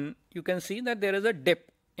 2021, you can see that there is a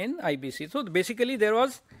dip in IBC. So basically the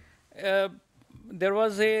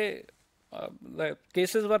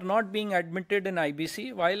cases were not being admitted in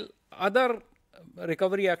IBC while other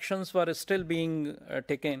recovery actions were still being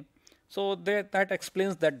taken. So that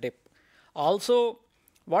explains that dip. Also,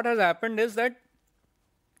 what has happened is that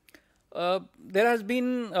there has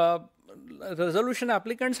been resolution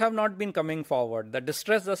applicants have not been coming forward. The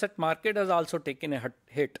distressed asset market has also taken a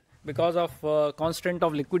hit because of constraint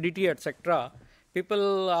of liquidity, etc.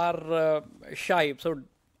 People are shy, so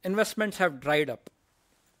investments have dried up.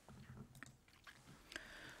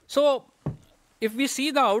 So if we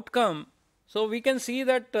see the outcome, so we can see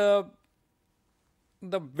that the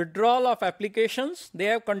withdrawal of applications, they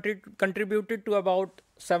have contributed to about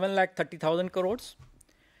 7,30,000 crores.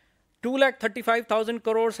 2,35,000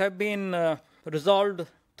 crores have been resolved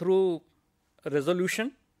through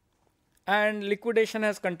resolution, and liquidation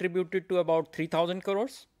has contributed to about 3,000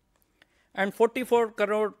 crores. And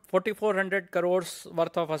 4,400 crores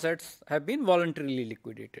worth of assets have been voluntarily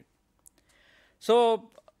liquidated.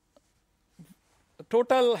 So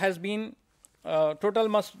total has been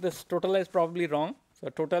this total is probably wrong. So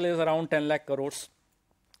total is around 10 lakh crores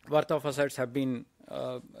worth of assets have been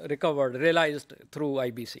realized through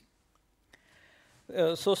IBC.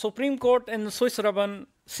 So Supreme Court in Swiss Raban,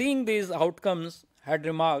 seeing these outcomes, had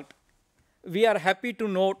remarked, "We are happy to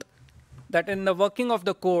note that in the working of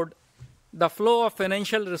the code, the flow of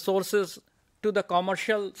financial resources to the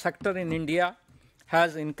commercial sector in India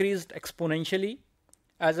has increased exponentially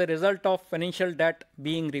as a result of financial debt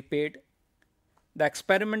being repaid. The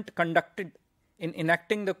experiment conducted in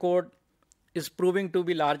enacting the code is proving to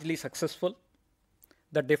be largely successful.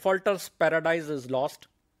 The defaulter's paradise is lost.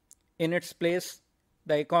 In its place,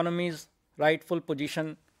 the economy's rightful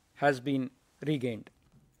position has been regained."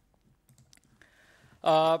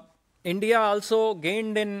 India also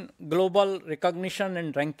gained in global recognition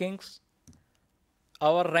and rankings.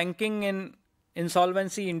 Our ranking in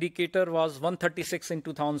insolvency indicator was 136 in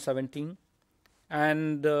 2017,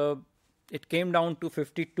 and it came down to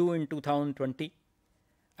 52 in 2020.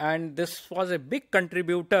 And this was a big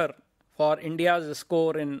contributor for India's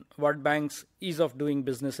score in World Bank's Ease of Doing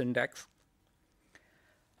Business Index.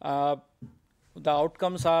 The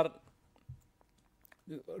outcomes are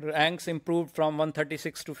ranks improved from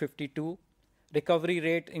 136 to 52. Recovery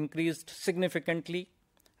rate increased significantly.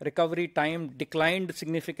 Recovery time declined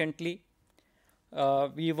significantly.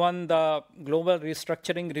 We won the Global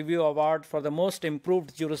Restructuring Review Award for the most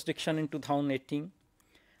improved jurisdiction in 2018.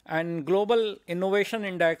 And Global Innovation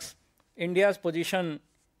Index, India's position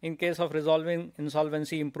in case of resolving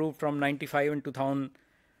insolvency improved from 95 in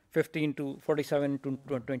 2015 to 47 to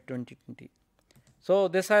 2020. So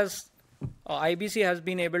this has, IBC has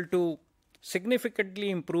been able to significantly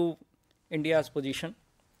improve India's position.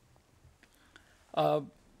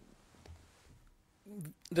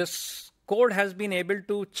 This code has been able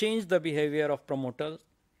to change the behavior of promoters.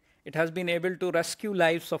 It has been able to rescue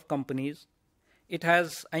lives of companies. It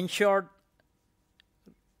has ensured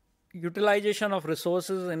utilization of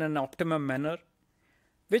resources in an optimum manner,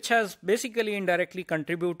 which has basically indirectly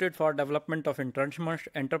contributed for development of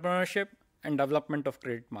entrepreneurship and development of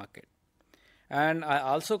credit market. And I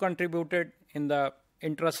also contributed in the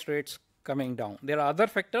interest rates coming down. There are other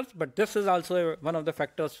factors, but this is also one of the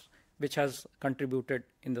factors which has contributed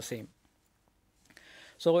in the same.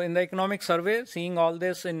 So in the economic survey, seeing all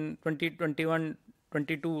this in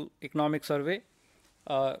 2021-22 economic survey,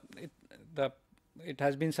 it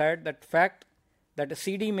has been said that fact that a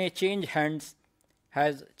CD may change hands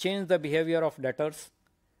has changed the behavior of debtors.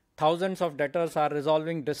 Thousands of debtors are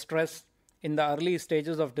resolving distress in the early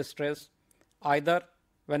stages of distress, either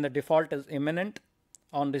when the default is imminent,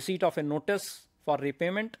 on receipt of a notice for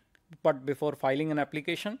repayment, but before filing an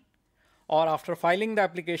application, or after filing the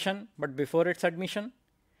application, but before its admission,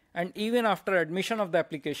 and even after admission of the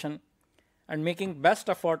application, and making best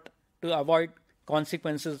effort to avoid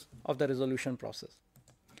consequences of the resolution process.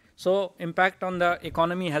 So impact on the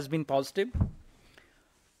economy has been positive.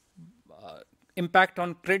 Impact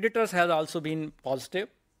on creditors has also been positive.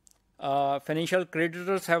 Financial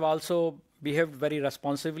creditors have also behaved very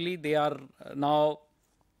responsibly. They are now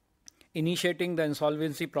initiating the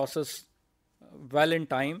insolvency process well in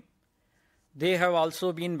time. They have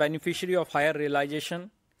also been beneficiary of higher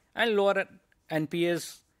realization and lower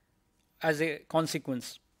NPAs as a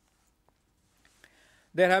consequence.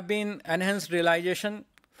 There have been enhanced realization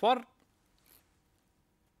for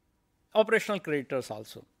operational creditors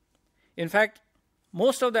also. In fact,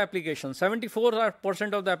 most of the applications,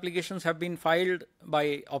 74% of the applications have been filed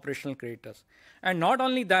by operational creditors. And not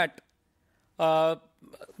only that, the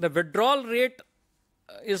withdrawal rate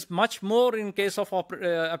is much more in case of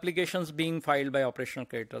applications being filed by operational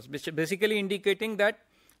creditors, which is basically indicating that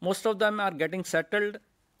most of them are getting settled,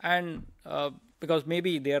 and because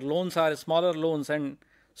maybe their loans are smaller loans, and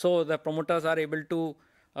so the promoters are able to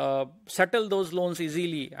settle those loans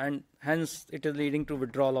easily, and hence it is leading to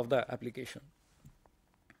withdrawal of the application.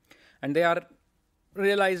 And they are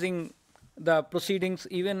realizing the proceedings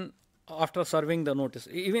even after serving the notice.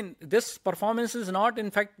 Even this performance is not in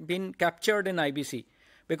fact been captured in IBC,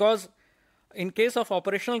 because in case of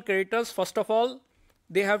operational creditors, first of all,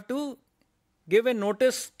 they have to give a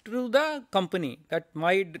notice to the company that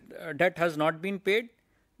my debt has not been paid.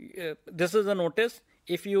 This is a notice.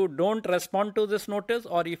 If you don't respond to this notice,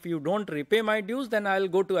 or if you don't repay my dues, then I'll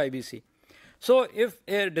go to IBC. So if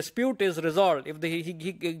a dispute is resolved, if he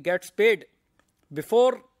gets paid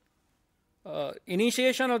before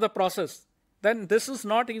initiation of the process, then this is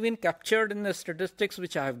not even captured in the statistics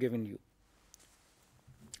which I have given you.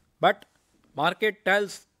 But market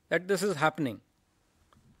tells that this is happening.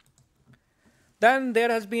 Then there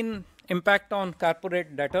has been impact on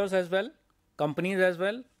corporate debtors as well, companies as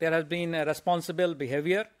well. There has been a responsible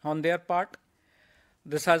behavior on their part.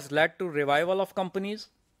 This has led to revival of companies.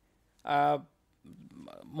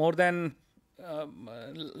 More than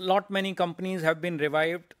many companies have been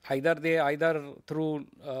revived, either through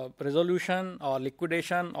resolution or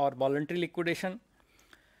liquidation or voluntary liquidation.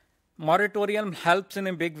 Moratorium helps in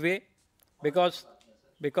a big way because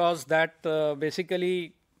that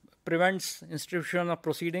basically prevents institution of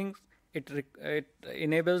proceedings. It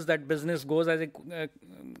enables that business goes as a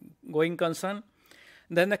going concern.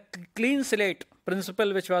 Then the clean slate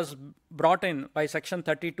principle, which was brought in by section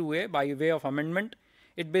 32A by way of amendment,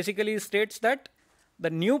 it basically states that the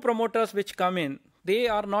new promoters which come in, they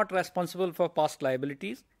are not responsible for past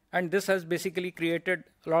liabilities, and this has basically created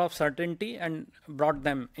a lot of certainty and brought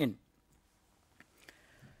them in.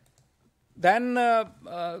 Then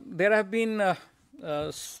there have been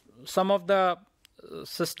some of the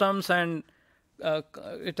systems, and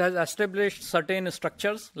it has established certain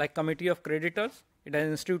structures like committee of creditors. An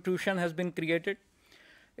institution has been created.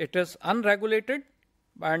 It is unregulated,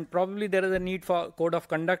 and probably there is a need for code of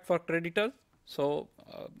conduct for creditors. So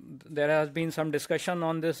there has been some discussion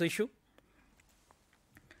on this issue.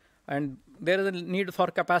 And there is a need for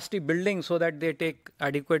capacity building so that they take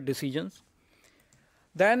adequate decisions.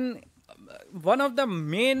 Then one of the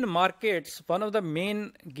main markets, one of the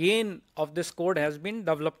main gain of this code has been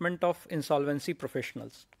development of insolvency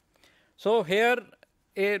professionals. So here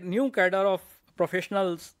a new cadre of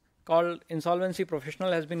professionals called insolvency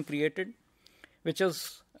professional has been created, which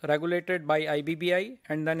is regulated by IBBI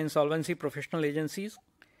and then insolvency professional agencies.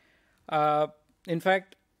 In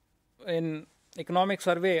fact, in economic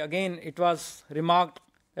survey, again, it was remarked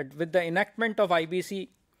that with the enactment of IBC,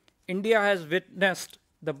 India has witnessed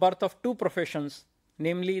the birth of two professions,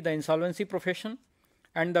 namely the insolvency profession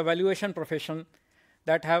and the valuation profession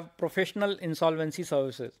that have professional insolvency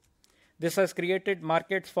services. This has created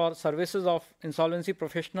markets for services of insolvency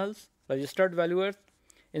professionals, registered valuers,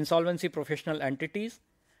 insolvency professional entities,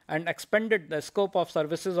 and expanded the scope of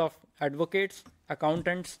services of advocates,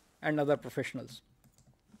 accountants, and other professionals.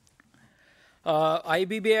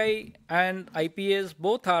 IBBI and IPAs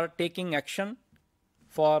both are taking action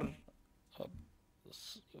for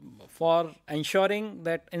ensuring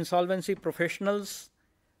that insolvency professionals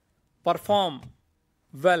perform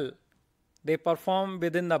well. They perform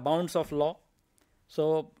within the bounds of law.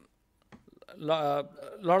 So a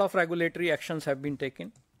lot of regulatory actions have been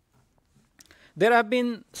taken. There have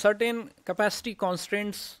been certain capacity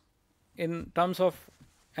constraints in terms of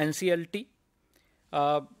NCLT.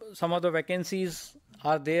 Some of the vacancies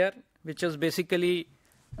are there, which is basically,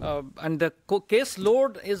 and the case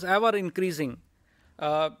load is ever increasing.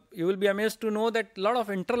 You will be amazed to know that a lot of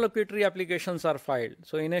interlocutory applications are filed.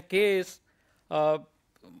 So in a case, on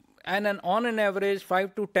an average,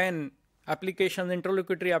 5 to 10 applications,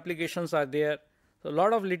 interlocutory applications are there. So a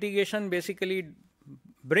lot of litigation basically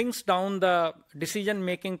brings down the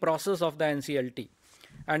decision-making process of the NCLT.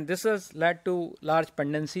 And this has led to large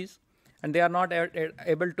pendencies, and they are not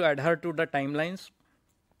able to adhere to the timelines.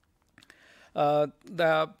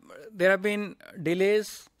 There have been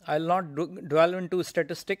delays. I will not dwell into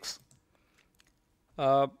statistics.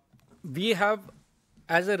 We have,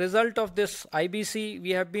 as a result of this IBC,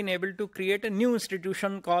 we have been able to create a new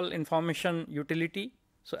institution called Information Utility.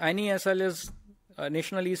 So NESL is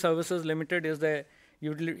National E-Services Limited is the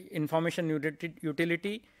Information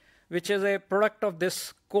Utility, which is a product of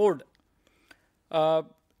this code.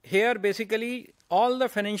 Here basically all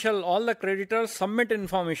the creditors submit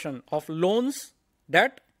information of loans,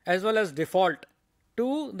 debt, as well as default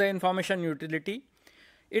to the information utility.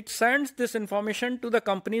 It sends this information to the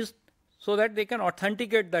companies so that they can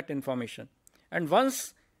authenticate that information. And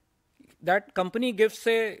once that company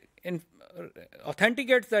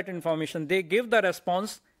authenticates that information, they give the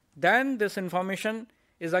response, then this information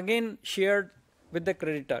is again shared with the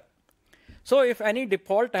creditor. So if any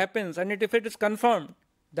default happens and if it is confirmed,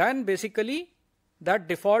 then basically that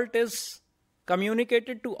default is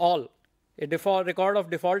communicated to all. A record of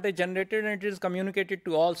default is generated and it is communicated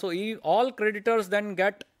to all. So all creditors then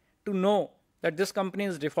get to know that this company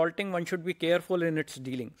is defaulting. One should be careful in its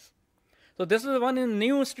dealings. So this is one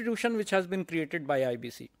new institution which has been created by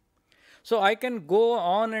IBC. So I can go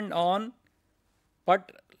on and on,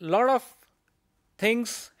 but a lot of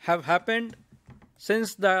things have happened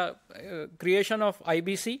since the creation of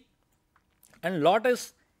IBC, and a lot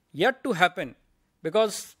is yet to happen,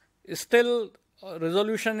 because still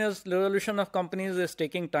resolution of companies is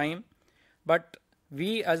taking time. But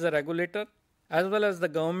we as a regulator as well as the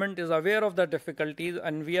government is aware of the difficulties,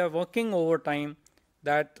 and we are working overtime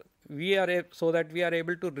that so that we are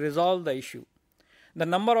able to resolve the issue. The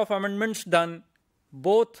number of amendments done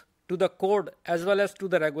both to the code as well as to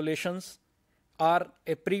the regulations are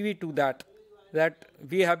a preview to that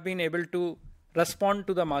we have been able to respond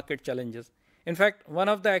to the market challenges. In fact, one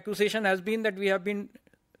of the accusations has been that we have been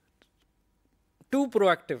too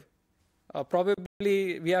proactive.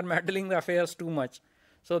 Probably we are meddling the affairs too much.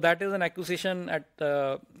 So that is an accusation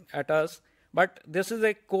at us. But this is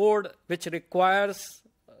a code which requires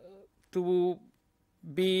to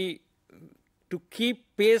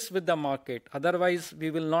keep pace with the market. Otherwise,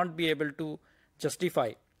 we will not be able to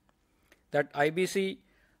justify that. IBC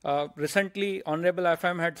recently, Honorable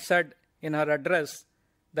FM had said in her address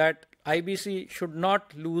that IBC should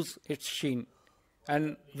not lose its sheen,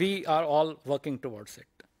 and we are all working towards it.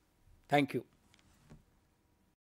 Thank you.